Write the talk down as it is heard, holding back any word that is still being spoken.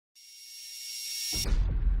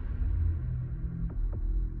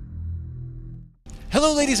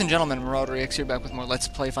Hello ladies and gentlemen, MarauderEX here, back with more Let's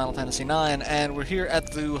Play Final Fantasy IX, and we're here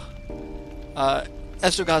at the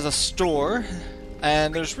Estogaza store,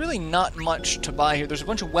 and there's really not much to buy here. There's a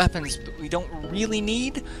bunch of weapons that we don't really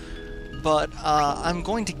need, but I'm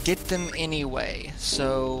going to get them anyway.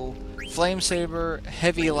 So, Flame Saber,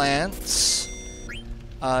 Heavy Lance,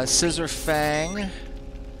 Scissor Fang,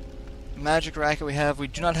 Magic Racket we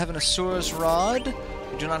do not have an Asura's Rod,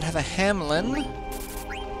 we do not have a Hamlin,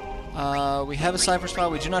 we have a Cypress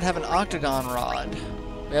Rod, we do not have an Octagon Rod.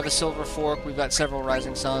 We have a Silver Fork, we've got several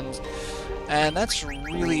Rising Suns, and that's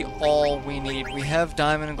really all we need. We have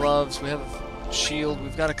Diamond Gloves, we have a Shield,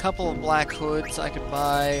 we've got a couple of Black Hoods I could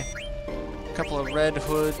buy, a couple of Red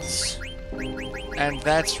Hoods, and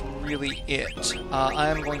that's really it. I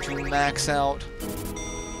am going to max out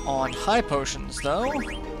on High Potions, though.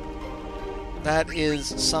 That is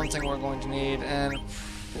something we're going to need, and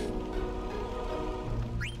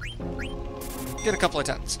get a couple of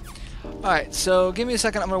tens. Alright, so give me a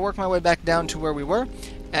second. I'm going to work my way back down to where we were,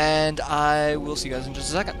 and I will see you guys in just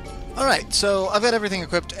a second. Alright, so I've got everything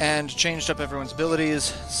equipped and changed up everyone's abilities,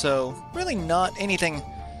 so really not anything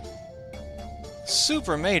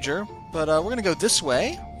super major, but we're going to go this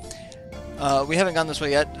way. We haven't gone this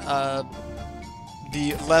way yet.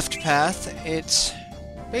 The left path, it's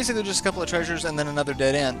basically just a couple of treasures and then another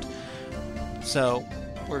dead end. So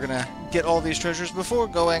we're going to get all these treasures before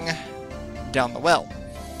going down the well.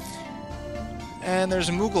 And there's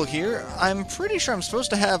a Moogle here. I'm pretty sure I'm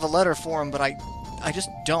supposed to have a letter for him, but I just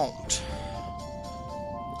don't.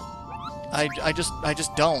 I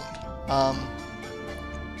just don't.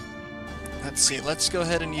 Let's see, let's go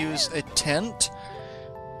ahead and use a tent,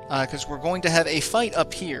 because we're going to have a fight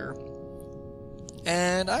up here.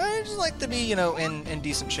 And I just like to be, you know, in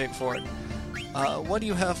decent shape for it. What do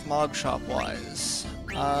you have Mog Shop-wise?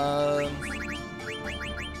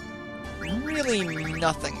 Really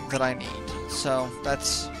nothing that I need, so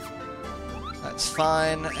that's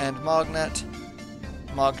fine. And Mognet,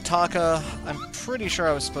 Mogtaka, I'm pretty sure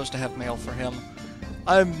I was supposed to have mail for him.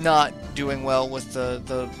 I'm not doing well with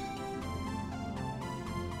the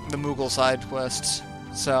Moogle side quests,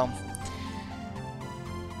 so.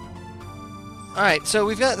 Alright, so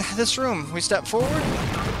we've got this room. We step forward,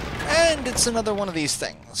 and it's another one of these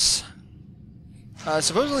things.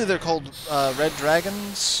 Supposedly they're called Red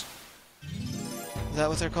Dragons. Is that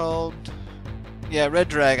what they're called? Yeah, Red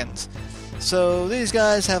Dragons. So these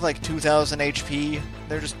guys have like 2,000 HP.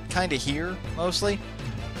 They're just kind of here, mostly.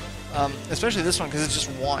 Especially this one, because it's just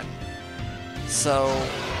one. So,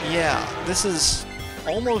 yeah, this is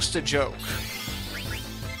almost a joke.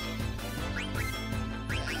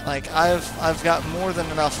 Like, I've got more than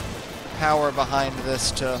enough power behind this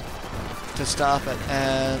to stop it,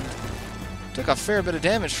 and took a fair bit of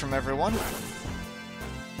damage from everyone.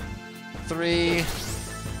 3,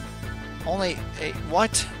 only 8,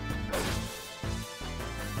 what?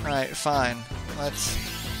 Alright, fine. Let's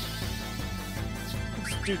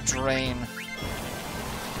do Drain.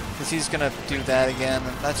 Because he's gonna do that again,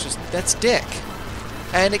 and that's Dick.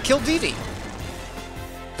 And it killed Vivi.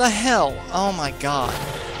 The hell? Oh my god.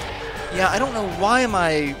 Yeah, I don't know why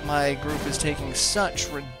my group is taking such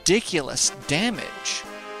ridiculous damage.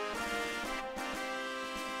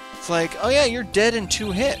 It's like, oh yeah, you're dead in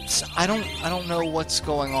 2 hits. I don't know what's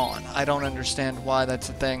going on. I don't understand why that's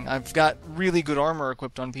a thing. I've got really good armor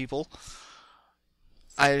equipped on people.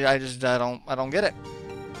 I don't get it.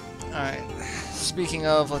 Alright. Speaking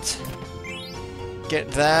of, let's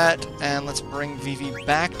get that, and let's bring Vivi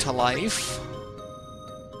back to life.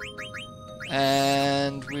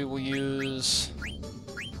 And we will use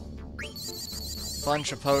a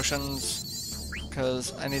bunch of potions,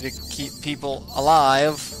 because I need to keep people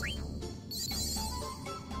alive.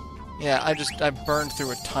 Yeah, I burned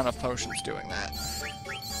through a ton of potions doing that.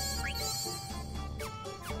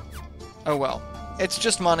 Oh well. It's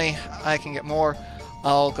just money. I can get more.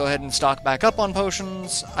 I'll go ahead and stock back up on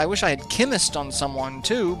potions. I wish I had Chemist on someone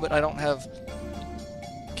too, but I don't have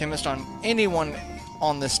Chemist on anyone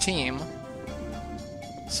on this team.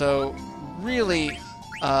 So, really,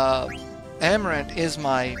 Amaranth is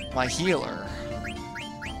my healer.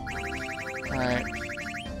 Alright.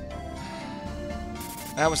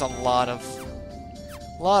 That was a lot of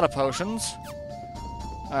potions.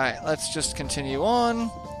 Alright, let's just continue on.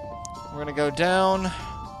 We're gonna go down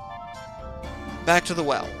back to the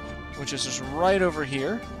well, which is just right over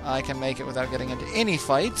here. I can make it without getting into any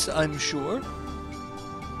fights, I'm sure.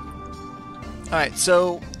 Alright,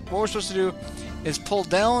 so what we're supposed to do is pull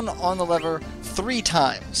down on the lever 3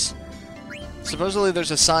 times. Supposedly there's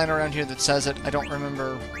a sign around here that says it. I don't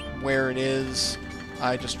remember where it is.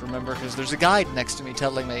 I just remember because there's a guide next to me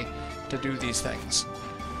telling me to do these things.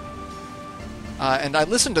 And I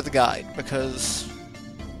listen to the guide because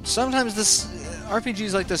sometimes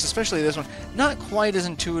RPGs like this, especially this one, not quite as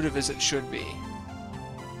intuitive as it should be.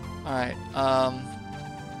 Alright, oh,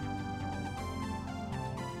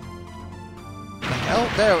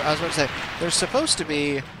 there, I was about to say, there's supposed to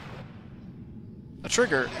be a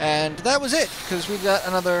trigger, and that was it, because we've got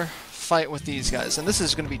another fight with these guys, and this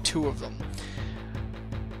is going to be 2 of them.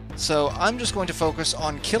 So I'm just going to focus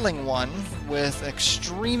on killing one with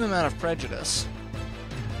extreme amount of prejudice,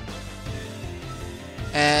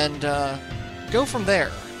 and go from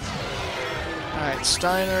there. Alright,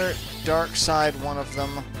 Steiner, Dark Side, one of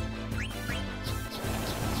them.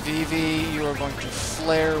 Vivi, you are going to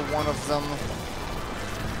flare one of them.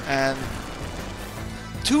 And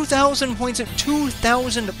 2,000 points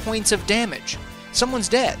of damage. Someone's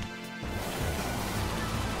dead.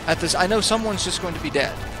 At this, I know someone's just going to be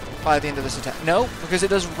dead by the end of this attack. No, because it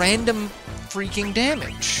does random freaking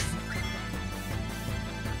damage.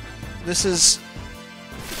 This is...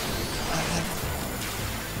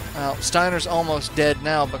 well, Steiner's almost dead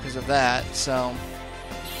now because of that, so...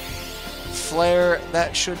 Flare,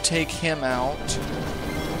 that should take him out.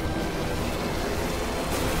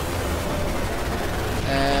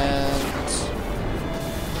 And...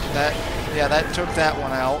 that, yeah, that took that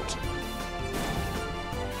one out.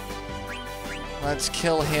 Let's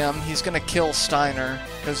kill him. He's gonna kill Steiner,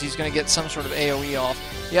 because he's gonna get some sort of AoE off.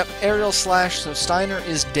 Yep, aerial slash, so Steiner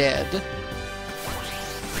is dead.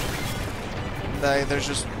 There's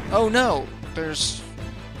just... oh no! There's...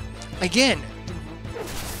 again!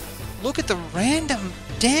 Look at the random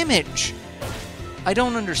damage! I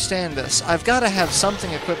don't understand this. I've got to have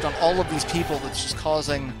something equipped on all of these people that's just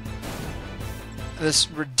causing this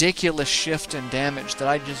ridiculous shift in damage that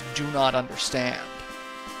I just do not understand.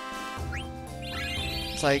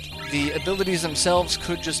 It's like, the abilities themselves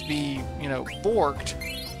could just be, you know, borked,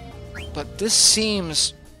 but this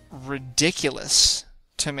seems ridiculous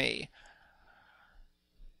to me.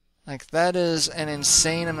 Like, that is an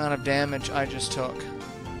insane amount of damage I just took.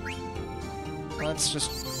 Let's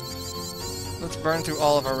burn through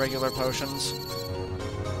all of our regular potions,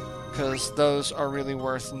 because those are really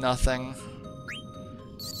worth nothing.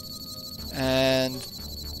 And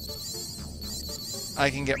I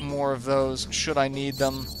can get more of those should I need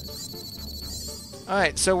them.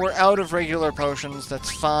 Alright, so we're out of regular potions, that's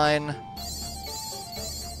fine.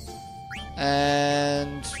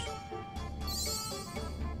 And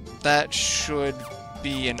that should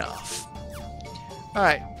be enough.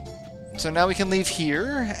 Alright. So now we can leave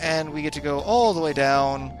here, and we get to go all the way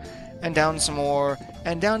down, and down some more,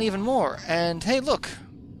 and down even more. And hey, look!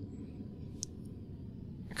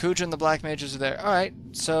 Kuja and the Black Mages are there. Alright,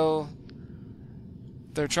 so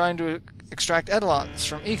they're trying to extract edilons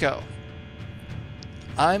from Eiko.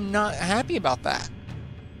 I'm not happy about that.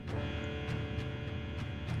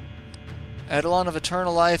 Edilon of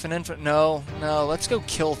Eternal Life and Infinite... no, let's go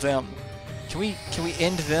kill them. Can we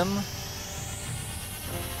end them?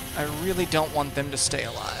 I really don't want them to stay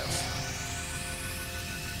alive.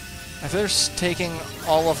 If they're taking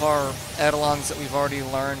all of our edilons that we've already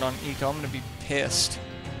learned on Eiko, I'm gonna be pissed.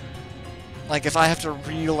 Like, if I have to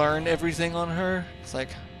relearn everything on her, it's like...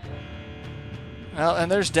 well,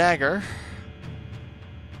 and there's Dagger.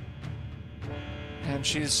 And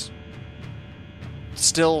she's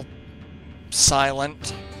still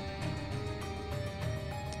silent.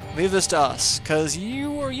 Leave this to us, because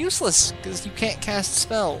you are useless, because you can't cast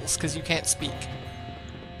spells, because you can't speak.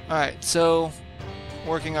 Alright, so,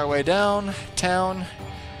 working our way down, town.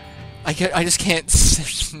 I just can't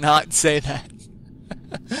not say that.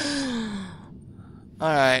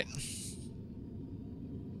 Alright.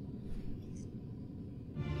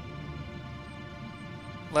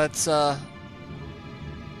 Let's, that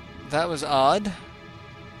was odd.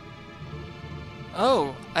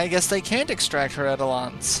 Oh, I guess they can't extract her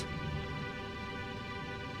edilons.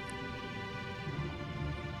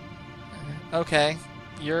 Okay,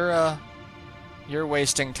 you're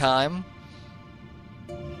wasting time.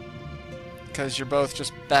 Because you're both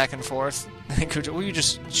just back and forth. Kuja, will you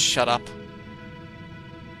just shut up?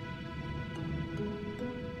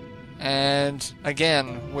 And,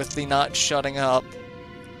 again, with the not shutting up.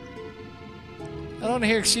 I don't want to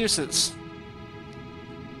hear excuses.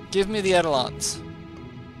 Give me the edilons.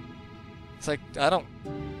 It's like, I don't...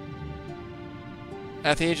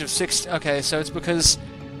 At the age of 6... okay, so it's because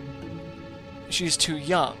she's too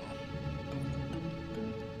young.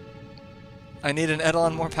 I need an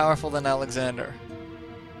edilon more powerful than Alexander.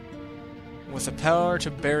 With the power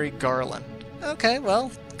to bury Garland. Okay,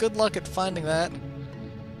 well, good luck at finding that.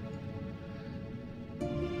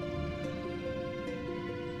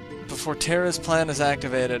 before Terra's plan is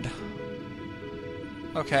activated.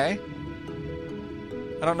 Okay.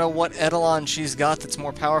 I don't know what edilon she's got that's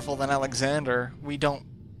more powerful than Alexander. We don't...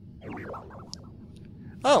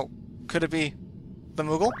 Oh! Could it be the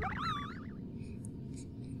Moogle?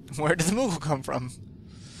 Where did the Moogle come from?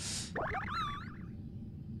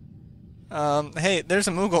 Hey, there's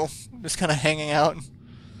a Moogle. Just kind of hanging out.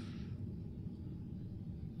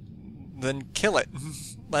 Then kill it.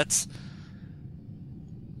 Let's...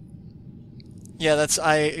 Yeah, that's...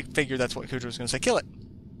 I figured that's what Kuja was going to say. Kill it!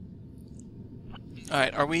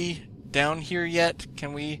 Alright, are we down here yet?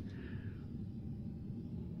 Can we...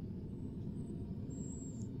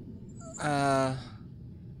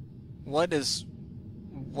 What's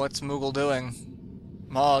Moogle doing?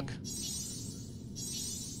 Mog.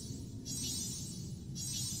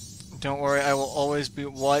 Don't worry, I will always be...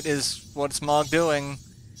 What's Mog doing?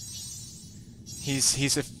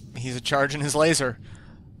 He's a charging his laser.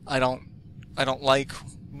 I don't like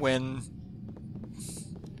when...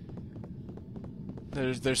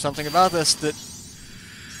 There's something about this that...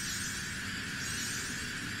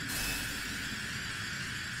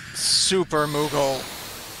 Super Moogle.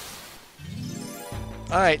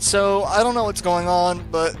 Alright, so I don't know what's going on,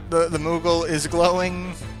 but the Moogle is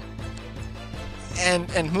glowing. And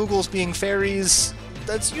Moogles being fairies,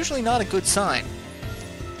 that's usually not a good sign.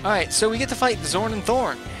 Alright, so we get to fight Zorn and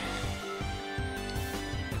Thorn.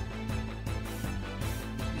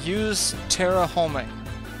 Use Terra homing.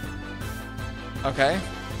 Okay.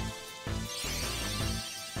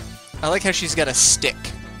 I like how she's got a stick.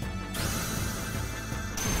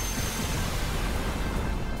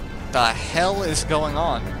 The hell is going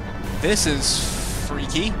on? This is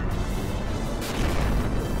freaky.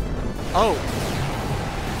 Oh.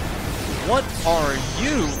 What are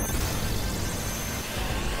you?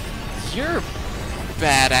 You're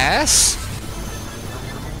badass.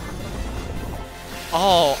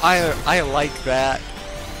 Oh, I like that.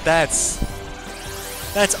 That's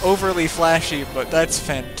overly flashy, but that's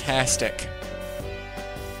fantastic.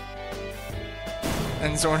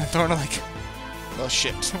 And Zorn and Thorn are like, well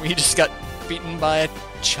shit, we just got beaten by a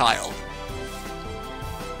child.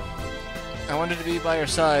 I wanted to be by your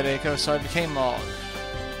side, Eikos, so I became Mog.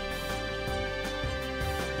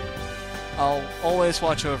 I'll always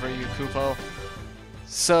watch over you, Kupo.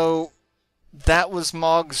 So, that was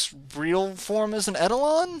Mog's real form as an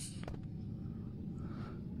edilon?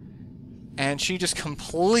 And she just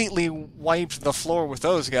completely wiped the floor with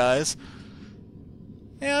those guys.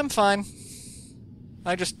 Yeah, I'm fine.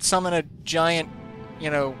 I just summon a giant, you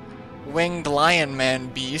know, winged lion man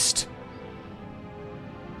beast.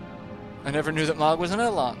 I never knew that Mog was an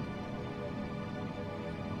edilon.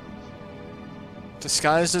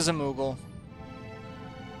 Disguised as a Moogle.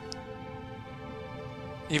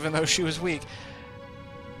 Even though she was weak.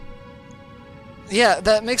 Yeah,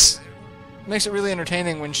 that makes it really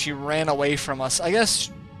entertaining when she ran away from us. I guess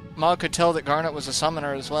Mog could tell that Garnet was a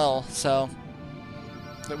summoner as well, so...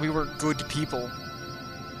 that we were good people.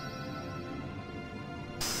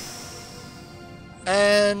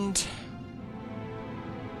 And...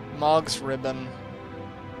 Mog's ribbon.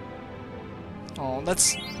 Oh,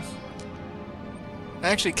 that's...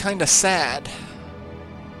 actually kinda sad.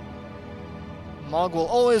 Mog will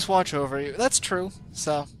always watch over you. That's true,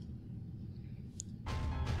 so...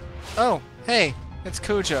 Oh, hey, it's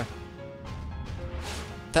Kuja.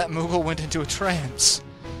 That Moogle went into a trance.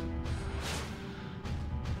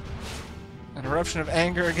 An eruption of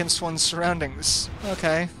anger against one's surroundings.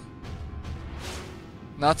 Okay.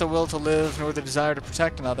 Not the will to live, nor the desire to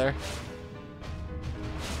protect another.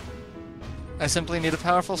 I simply need a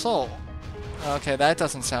powerful soul. Okay, that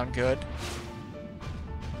doesn't sound good.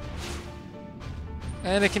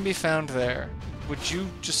 And it can be found there. Would you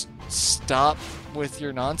just stop with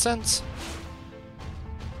your nonsense?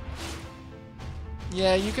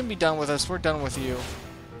 Yeah, you can be done with us. We're done with you.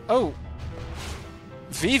 Oh!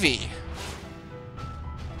 Vivi!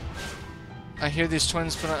 I hear these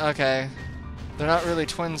twins put on... Okay. They're not really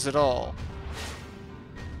twins at all.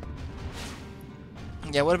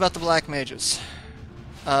 Yeah, what about the black mages?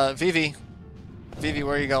 Vivi. Vivi,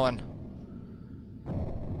 where are you going?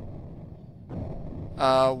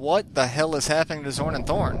 What the hell is happening to Zorn and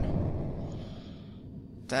Thorn?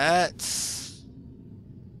 That's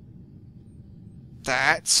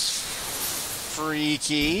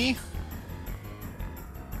freaky.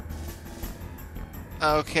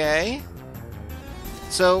 Okay.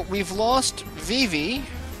 So, we've lost Vivi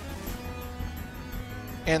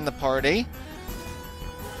in the party.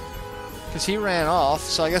 Because he ran off,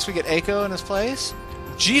 so I guess we get Eiko in his place?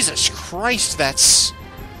 Jesus Christ, that's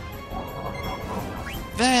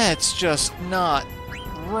just not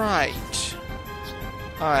Right.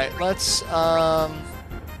 Alright, let's, I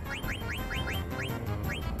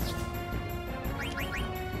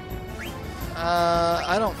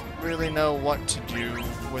don't really know what to do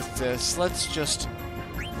with this. Let's just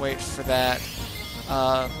wait for that.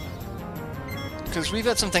 Because we've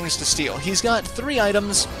got some things to steal. He's got 3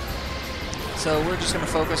 items, so we're just going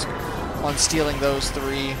to focus on stealing those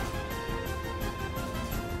 3.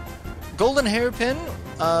 Golden hairpin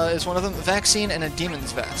is one of them. Vaccine and a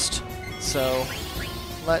demon's vest. So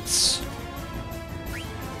let's...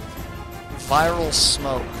 Viral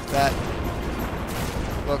smoke. That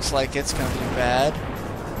looks like it's going to be bad.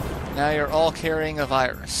 Now you're all carrying a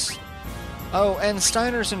virus. Oh, and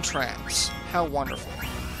Steiner's in trance. How wonderful.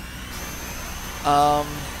 Oh,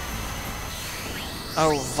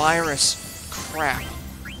 virus. Crap.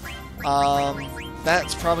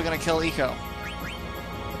 That's probably going to kill Eiko.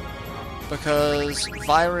 Because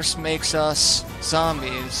virus makes us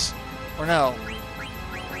zombies. Or no.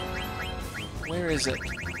 Where is it?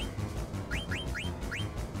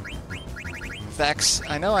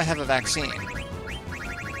 I know I have a vaccine.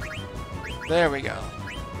 There we go.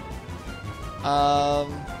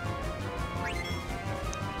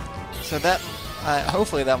 So that...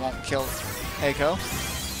 hopefully that won't kill Eiko.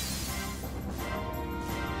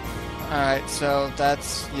 Alright, so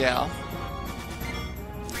that's... yeah.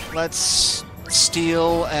 Let's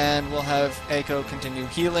steal, and we'll have Eiko continue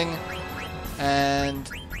healing. And...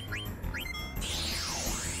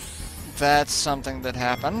 that's something that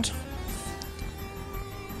happened.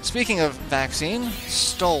 Speaking of vaccine,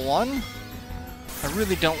 stole one. I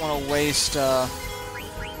really don't want to waste,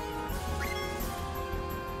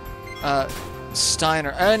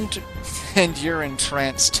 Steiner, and you're in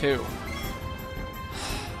trance too.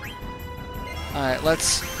 Alright,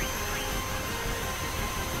 let's,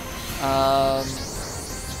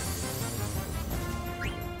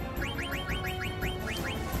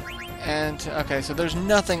 and, okay, so there's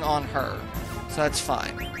nothing on her, so that's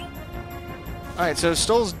fine. Alright, so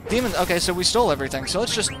stole's demon, okay, so we stole everything, so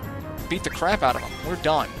let's just beat the crap out of them. We're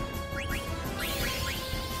done.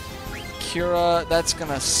 Cura, that's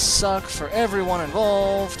gonna suck for everyone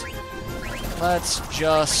involved. Let's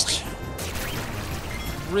just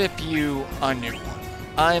rip you a new one.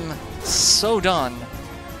 I'm so done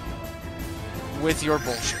with your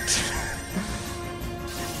bullshit.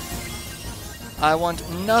 I want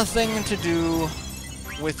nothing to do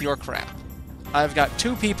with your crap. I've got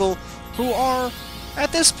 2 people who are,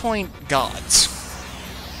 at this point, gods.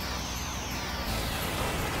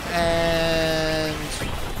 And...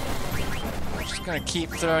 I'm just gonna keep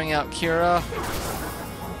throwing out Cura.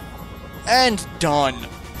 And done.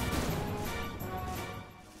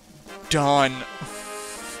 Done.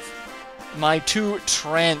 My 2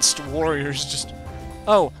 tranced warriors just...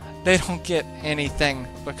 oh, they don't get anything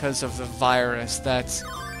because of the virus. That's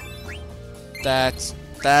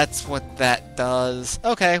what that does.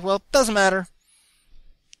 Okay, well, doesn't matter.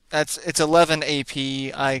 It's 11 AP.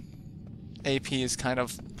 AP is kind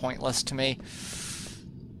of pointless to me.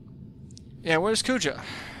 Yeah, where's Kuja?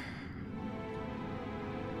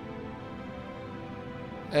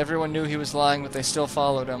 Everyone knew he was lying, but they still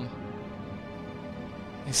followed him.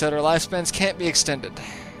 He said our lifespans can't be extended.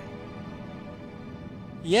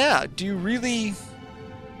 Yeah, do you really...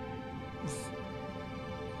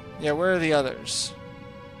 yeah, where are the others?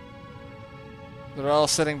 They're all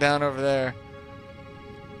sitting down over there.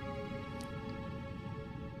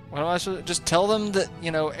 What am I supposed to... just tell them that,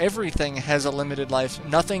 you know, everything has a limited life.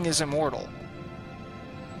 Nothing is immortal.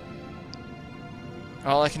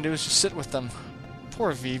 All I can do is just sit with them.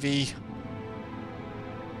 Poor Vivi.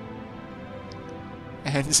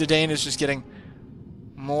 And Zidane is just getting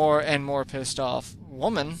more and more pissed off.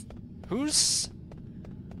 Woman? Who's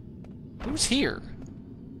here?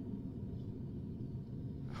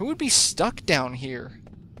 Who would be stuck down here?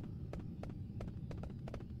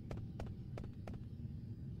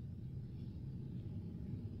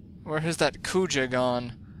 Where has that Kuja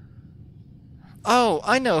gone? Oh,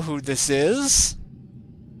 I know who this is.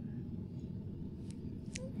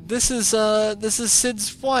 This is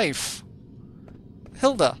Sid's wife.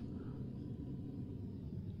 Hilda.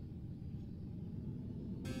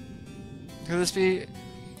 Could this be...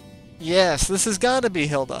 yes, this has got to be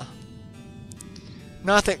Hilda.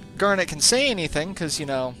 Not that Garnet can say anything, because, you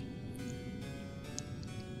know...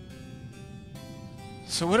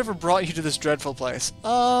 so whatever brought you to this dreadful place?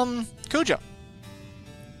 Kuja.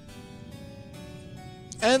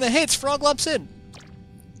 And hey, it's Froglop Sid.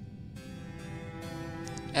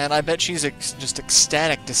 And I bet she's just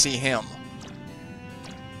ecstatic to see him.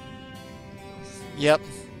 Yep.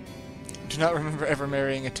 Do not remember ever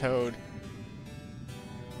marrying a toad.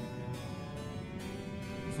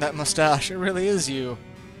 That mustache, it really is you.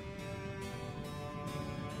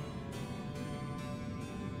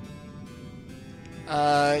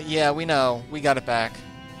 Yeah, we know. We got it back.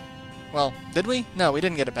 Well, did we? No, we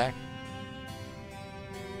didn't get it back.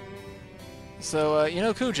 So, you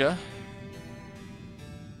know Kuja?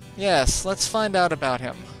 Yes, let's find out about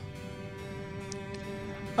him.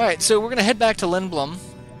 Alright, so we're gonna head back to Lindblom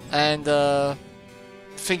and,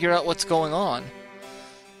 figure out what's going on.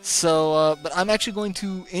 So, but I'm actually going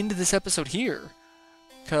to end this episode here,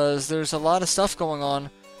 because there's a lot of stuff going on.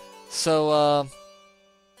 So,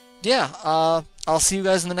 yeah, I'll see you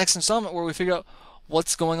guys in the next installment where we figure out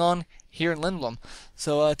what's going on here in Lindblom.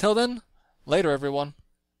 So, till then, later everyone.